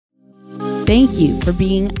Thank you for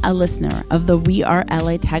being a listener of the We Are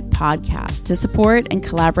LA Tech podcast. To support and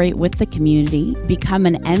collaborate with the community, become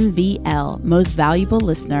an MVL Most Valuable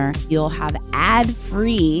Listener. You'll have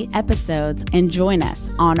ad-free episodes and join us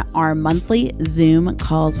on our monthly Zoom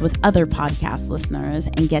calls with other podcast listeners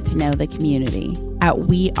and get to know the community at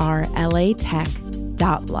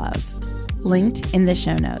WeAreLATech.love. Linked in the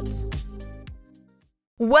show notes.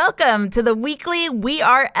 Welcome to the weekly We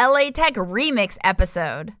Are LA Tech remix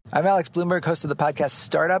episode. I'm Alex Bloomberg, host of the podcast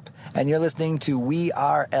Startup, and you're listening to We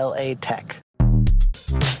Are LA Tech.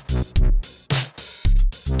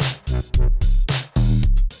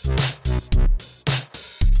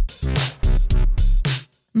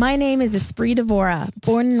 My name is Esprit Devora,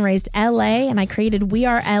 born and raised LA, and I created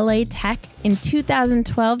WeAreLATech in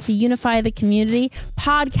 2012 to unify the community.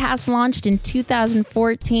 Podcast launched in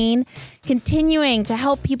 2014, continuing to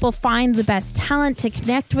help people find the best talent, to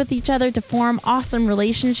connect with each other, to form awesome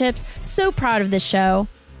relationships. So proud of this show.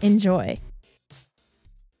 Enjoy.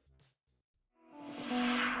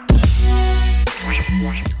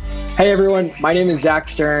 Hey everyone, my name is Zach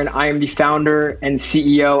Stern. I am the founder and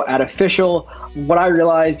CEO at Official. What I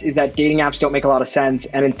realized is that dating apps don't make a lot of sense.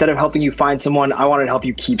 And instead of helping you find someone, I wanted to help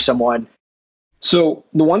you keep someone. So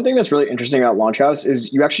the one thing that's really interesting about Launch House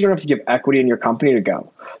is you actually don't have to give equity in your company to go.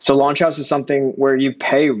 So Launch House is something where you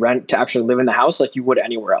pay rent to actually live in the house like you would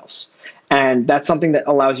anywhere else. And that's something that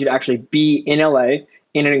allows you to actually be in LA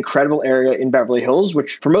in an incredible area in Beverly Hills,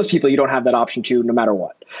 which for most people, you don't have that option to no matter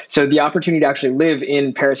what. So the opportunity to actually live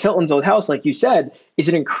in Paris Hilton's old house, like you said, is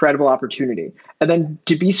an incredible opportunity. And then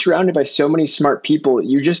to be surrounded by so many smart people,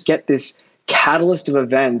 you just get this catalyst of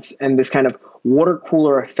events and this kind of water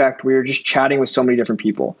cooler effect where you're just chatting with so many different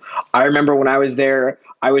people. I remember when I was there,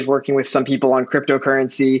 I was working with some people on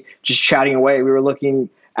cryptocurrency, just chatting away. We were looking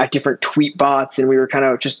at different tweet bots and we were kind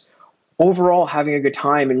of just overall having a good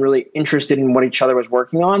time and really interested in what each other was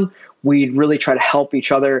working on. We'd really try to help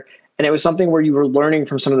each other. And it was something where you were learning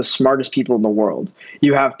from some of the smartest people in the world.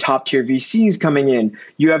 You have top tier VCs coming in.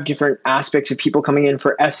 You have different aspects of people coming in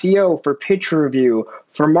for SEO, for pitch review,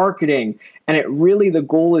 for marketing. And it really, the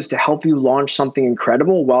goal is to help you launch something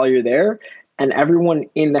incredible while you're there. And everyone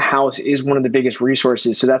in the house is one of the biggest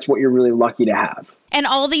resources. So that's what you're really lucky to have. And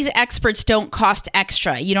all these experts don't cost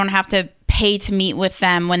extra. You don't have to pay to meet with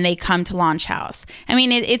them when they come to Launch House. I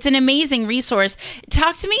mean, it's an amazing resource.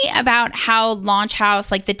 Talk to me about how Launch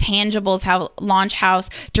House, like the tangibles, how Launch House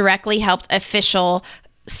directly helped Official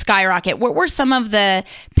skyrocket. What were some of the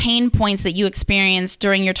pain points that you experienced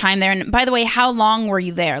during your time there? And by the way, how long were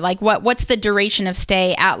you there? Like what's the duration of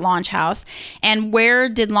stay at Launch House? And where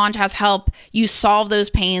did Launch House help you solve those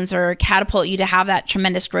pains or catapult you to have that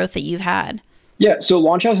tremendous growth that you've had? Yeah, so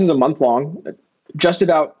Launch House is a month long, just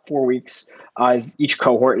about 4 weeks is each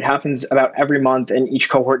cohort. It happens about every month, and each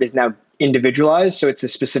cohort is now individualized. So it's a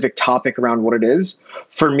specific topic around what it is.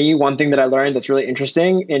 For me, one thing that I learned that's really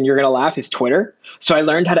interesting, and you're going to laugh, is Twitter. So I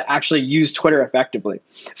learned how to actually use Twitter effectively.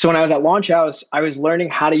 So when I was at Launch House, I was learning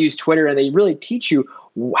how to use Twitter, and they really teach you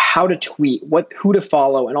how to tweet, who to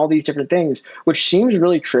follow, and all these different things, which seems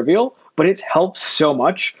really trivial, but it's helped so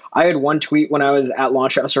much. I had one tweet when I was at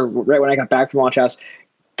Launch House, or right when I got back from Launch House,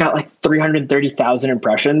 got like 330,000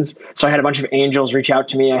 impressions. So I had a bunch of angels reach out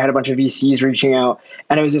to me. I had a bunch of VCs reaching out.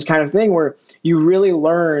 And it was this kind of thing where you really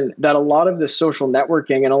learn that a lot of the social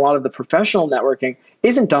networking and a lot of the professional networking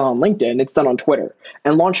isn't done on LinkedIn. It's done on Twitter.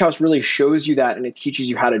 And Launch House really shows you that, and it teaches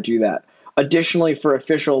you how to do that. Additionally, for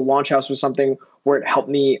Official, Launch House was something where it helped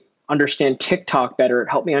me understand TikTok better. It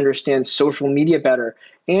helped me understand social media better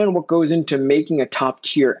and what goes into making a top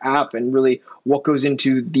tier app and really what goes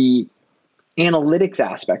into the analytics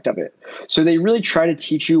aspect of it. So they really try to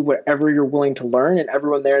teach you whatever you're willing to learn, and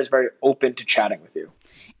everyone there is very open to chatting with you.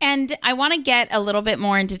 And I want to get a little bit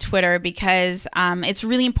more into Twitter because it's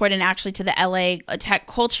really important actually to the LA tech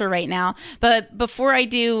culture right now. But before I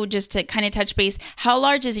do, just to kind of touch base, how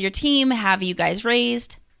large is your team? Have you guys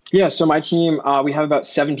raised? Yeah, so my team, we have about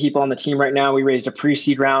 7 people on the team right now. We raised a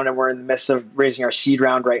pre-seed round, and we're in the midst of raising our seed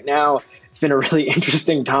round right now. It's been a really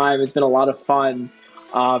interesting time. It's been a lot of fun.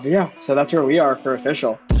 But yeah, so that's where we are for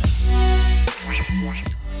Official.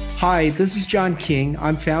 Hi, this is John King.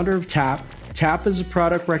 I'm founder of Tap. Tap is a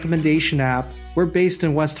product recommendation app. We're based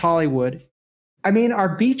in West Hollywood. I mean,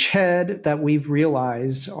 our beachhead that we've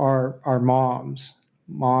realized are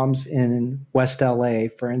moms in West LA,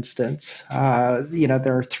 for instance.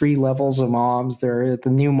 There are 3 levels of moms. There are the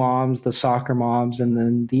new moms, the soccer moms, and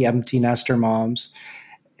then the empty nester moms.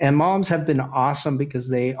 And moms have been awesome because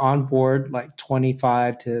they onboard like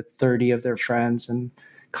 25 to 30 of their friends and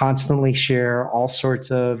constantly share all sorts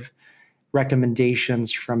of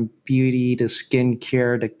recommendations from beauty to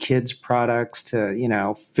skincare to kids products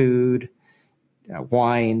to, food,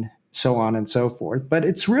 wine, so on and so forth. But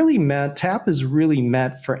it's really TAP is really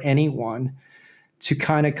meant for anyone to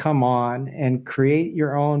kind of come on and create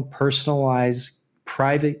your own personalized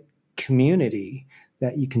private community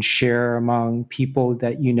that you can share among people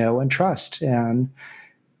that you know and trust, and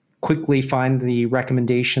quickly find the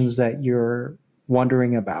recommendations that you're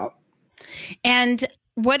wondering about. And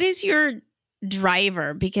what is your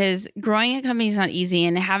driver? Because growing a company is not easy,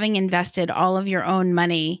 and having invested all of your own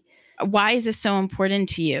money, why is this so important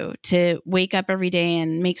to you to wake up every day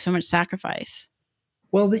and make so much sacrifice?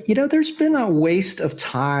 Well, there's been a waste of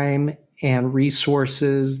time and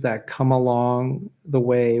resources that come along the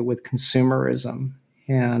way with consumerism.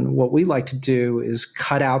 And what we like to do is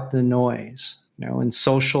cut out the noise. In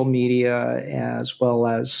social media as well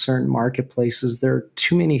as certain marketplaces, there are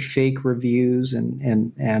too many fake reviews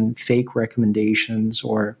and fake recommendations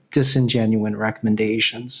or disingenuine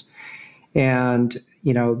recommendations. And,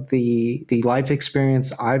 the life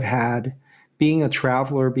experience I've had being a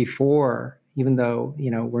traveler before, even though,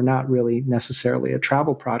 we're not really necessarily a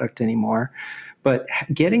travel product anymore, but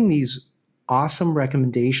getting these awesome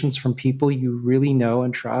recommendations from people you really know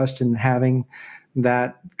and trust, and having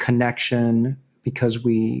that connection because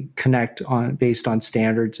we connect based on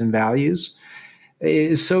standards and values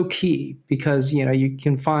is so key, because, you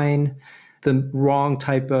can find the wrong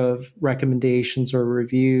type of recommendations or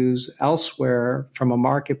reviews elsewhere from a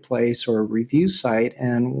marketplace or a review site.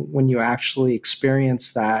 And when you actually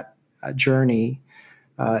experience that journey,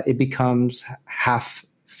 it becomes half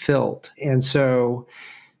filled. And so,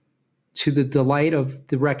 to the delight of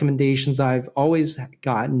the recommendations I've always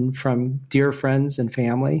gotten from dear friends and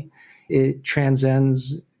family, it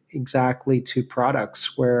transcends exactly to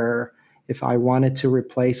products where if I wanted to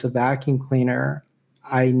replace a vacuum cleaner,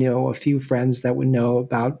 I know a few friends that would know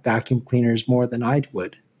about vacuum cleaners more than I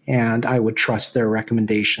would, and I would trust their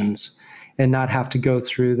recommendations and not have to go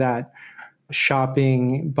through that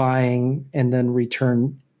shopping, buying, and then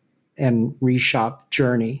return and reshop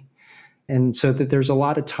journey. And so that there's a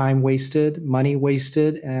lot of time wasted, money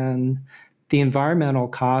wasted, and the environmental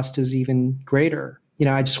cost is even greater.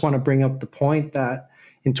 I just want to bring up the point that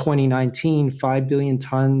in 2019, 5 billion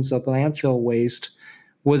tons of landfill waste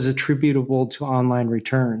was attributable to online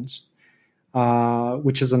returns,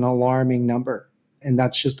 which is an alarming number. And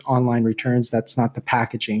that's just online returns. That's not the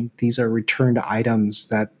packaging. These are returned items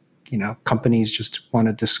that, companies just want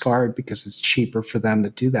to discard because it's cheaper for them to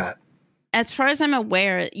do that. As far as I'm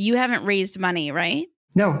aware, you haven't raised money, right?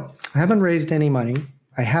 No, I haven't raised any money.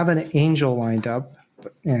 I have an angel lined up,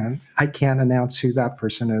 and I can't announce who that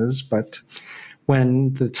person is, but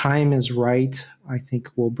when the time is right, I think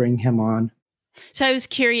we'll bring him on. So I was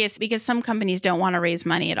curious, because some companies don't want to raise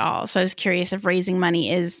money at all. So I was curious if raising money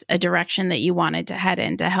is a direction that you wanted to head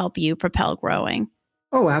in to help you propel growing.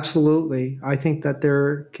 Oh, absolutely. I think that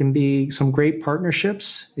there can be some great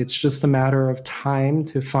partnerships. It's just a matter of time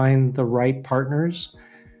to find the right partners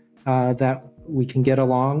that we can get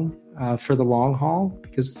along for the long haul,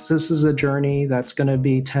 because this is a journey that's going to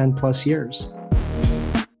be 10 plus years.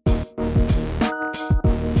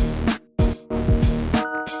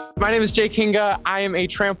 My name is Jake Hinga. I am a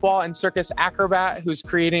tramp wall and circus acrobat who's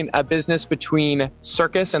creating a business between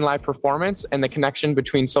circus and live performance and the connection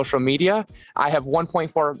between social media. I have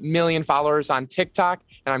 1.4 million followers on TikTok,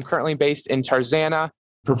 and I'm currently based in Tarzana.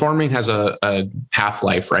 Performing has a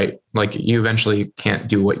half-life, right? Like you eventually can't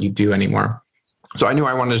do what you do anymore. So I knew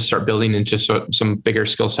I wanted to start building into some bigger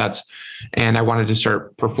skill sets, and I wanted to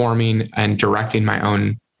start performing and directing my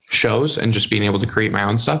own shows and just being able to create my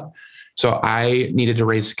own stuff. So I needed to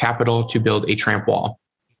raise capital to build a tramp wall.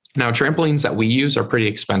 Now, trampolines that we use are pretty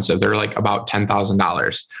expensive. They're like about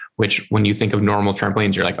 $10,000, which when you think of normal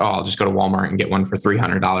trampolines, you're like, oh, I'll just go to Walmart and get one for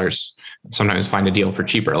 $300. Sometimes find a deal for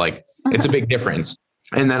cheaper. Like it's a big difference.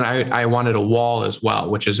 And then I wanted a wall as well,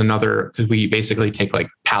 which is another, because we basically take like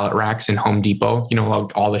pallet racks in Home Depot,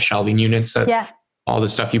 all the shelving units that all the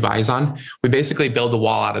stuff you buy is on. We basically build a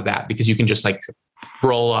wall out of that because you can just like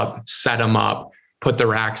roll up, set them up, put the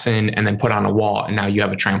racks in, and then put on a wall. And now you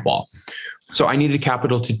have a tramp wall. So I needed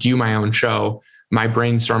capital to do my own show. My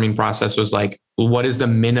brainstorming process was like, what is the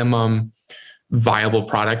minimum viable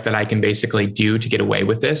product that I can basically do to get away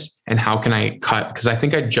with this? And how can I cut? Because I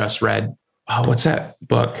think I just read, what's that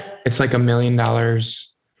book? It's like $1 million.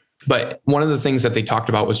 But one of the things that they talked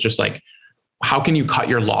about was just like, how can you cut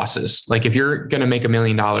your losses? Like if you're going to make $1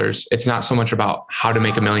 million, it's not so much about how to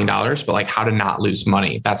make $1 million, but like how to not lose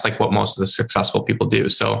money. That's like what most of the successful people do.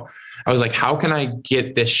 So I was like, how can I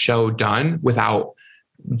get this show done without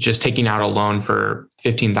just taking out a loan for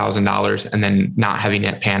 $15,000 and then not having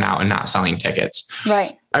it pan out and not selling tickets.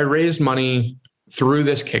 Right. I raised money through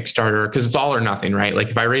this Kickstarter because it's all or nothing, right? Like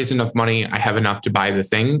if I raise enough money, I have enough to buy the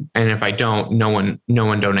thing. And if I don't, no one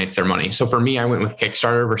donates their money. So for me, I went with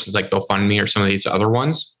Kickstarter versus like GoFundMe or some of these other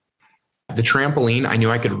ones. The trampoline, I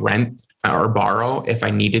knew I could rent or borrow if I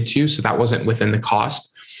needed to. So that wasn't within the cost.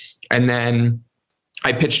 And then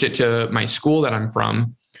I pitched it to my school that I'm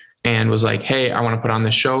from and was like, hey, I want to put on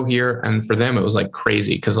this show here. And for them, it was like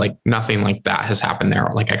crazy because like nothing like that has happened there.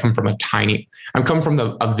 Like I come from a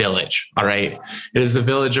village. All right. It is the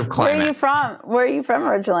village of Climate. Where are you from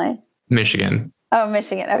originally? Michigan. Oh,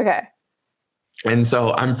 Michigan. Okay. And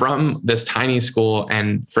so I'm from this tiny school.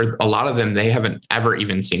 And for a lot of them, they haven't ever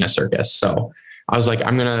even seen a circus. So I was like,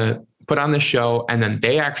 I'm going to put on this show. And then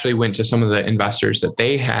they actually went to some of the investors that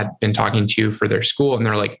they had been talking to for their school. And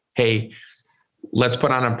they're like, hey, let's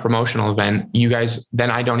put on a promotional event. You guys, then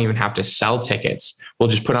I don't even have to sell tickets. We'll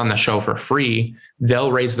just put on the show for free.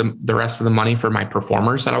 They'll raise the rest of the money for my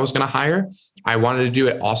performers that I was going to hire. I wanted to do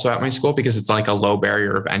it also at my school because it's like a low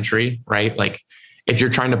barrier of entry, right? Like if you're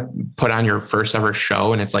trying to put on your first ever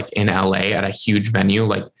show and it's like in LA at a huge venue,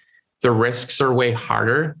 like the risks are way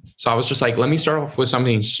harder. So I was just like, let me start off with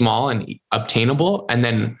something small and obtainable. And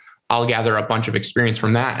then I'll gather a bunch of experience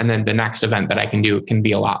from that. And then the next event that I can do can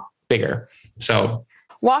be a lot bigger. So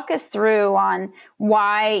walk us through on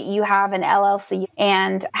why you have an LLC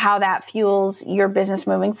and how that fuels your business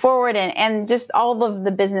moving forward and just all of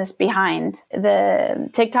the business behind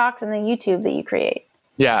the TikToks and the YouTube that you create.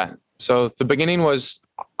 Yeah. So the beginning was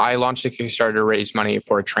I launched a Kickstarter to raise money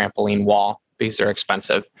for a trampoline wall because they're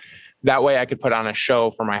expensive. That way I could put on a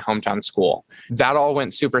show for my hometown school. That all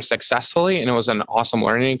went super successfully and it was an awesome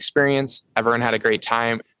learning experience. Everyone had a great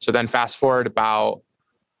time. So then fast forward about,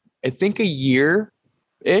 I think a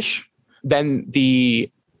year-ish, then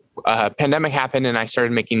the pandemic happened and I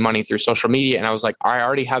started making money through social media. And I was like, I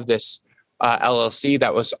already have this LLC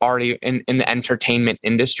that was already in the entertainment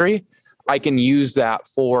industry. I can use that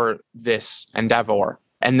for this endeavor.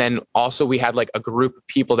 And then also we had like a group of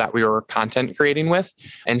people that we were content creating with.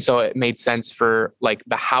 And so it made sense for like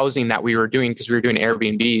the housing that we were doing because we were doing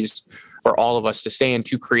Airbnbs for all of us to stay in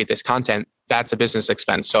to create this content. That's a business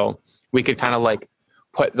expense. So we could kind of like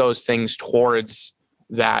put those things towards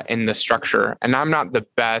that in the structure. And I'm not the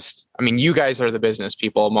best. I mean, you guys are the business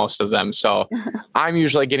people, most of them. So I'm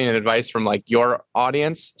usually getting advice from like your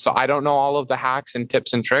audience. So I don't know all of the hacks and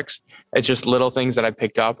tips and tricks. It's just little things that I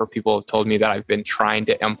picked up or people have told me that I've been trying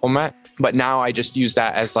to implement. But now I just use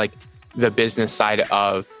that as like the business side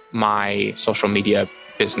of my social media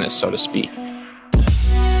business, so to speak.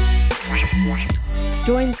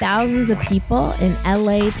 Join thousands of people in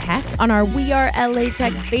LA Tech on our We Are LA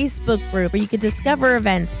Tech Facebook group where you can discover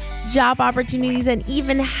events, job opportunities, and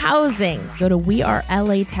even housing. Go to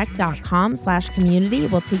wearelatech.com/community.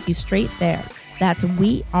 We'll take you straight there. That's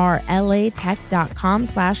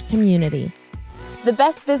wearelatech.com/community. The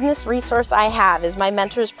best business resource I have is my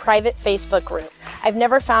mentor's private Facebook group. I've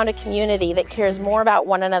never found a community that cares more about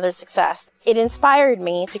one another's success. It inspired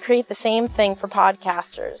me to create the same thing for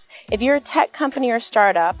podcasters. If you're a tech company or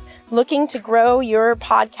startup looking to grow your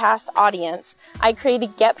podcast audience, I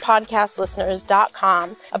created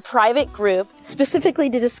getpodcastlisteners.com, a private group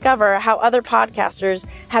specifically to discover how other podcasters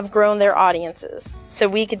have grown their audiences so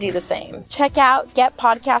we could do the same. Check out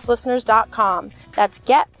getpodcastlisteners.com. That's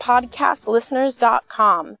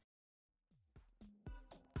getpodcastlisteners.com.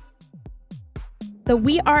 The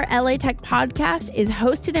We Are LA Tech podcast is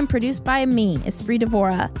hosted and produced by me, Esprit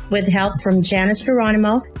Devora. With help from Janice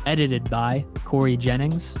Geronimo. Edited by Corey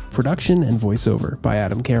Jennings. Production and voiceover by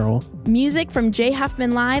Adam Carroll. Music from Jay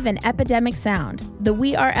Huffman Live and Epidemic Sound. The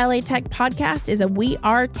We Are LA Tech podcast is a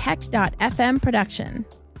WeAreTech.fm production.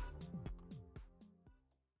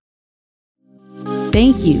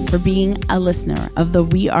 Thank you for being a listener of the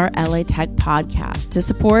We Are LA Tech podcast. To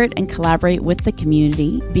support and collaborate with the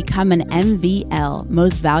community, become an MVL,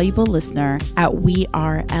 most valuable listener, at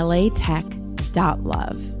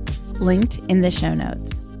WeAreLATech.love. Linked in the show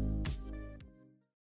notes.